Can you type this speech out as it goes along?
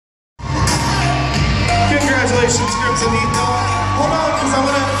graduation scripts and need help? Hold on, because I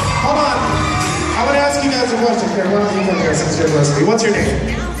want to ask you guys a question. Here, why don't you come here since you're listening? What's your name?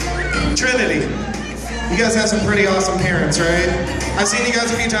 Trinity. You guys have some pretty awesome parents, right? I've seen you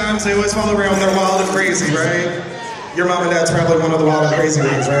guys a few times. They always follow around. They're wild and crazy, right? Your mom and dad's probably one of the wild and crazy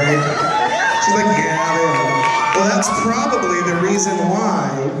ones, right? She's like, yeah, they are. Well, that's probably the reason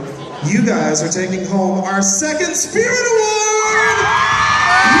why you guys are taking home our second Spirit Award!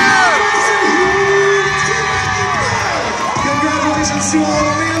 Congratulations to all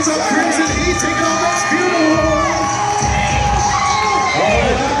the fans of Crimson Heat taking home that Spirit Award!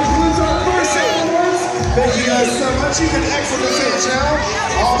 Alright, that concludes our first awards. Thank you guys so much. You can exit the stage now.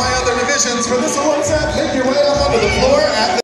 All my other divisions for this award set, make your way up onto the floor at the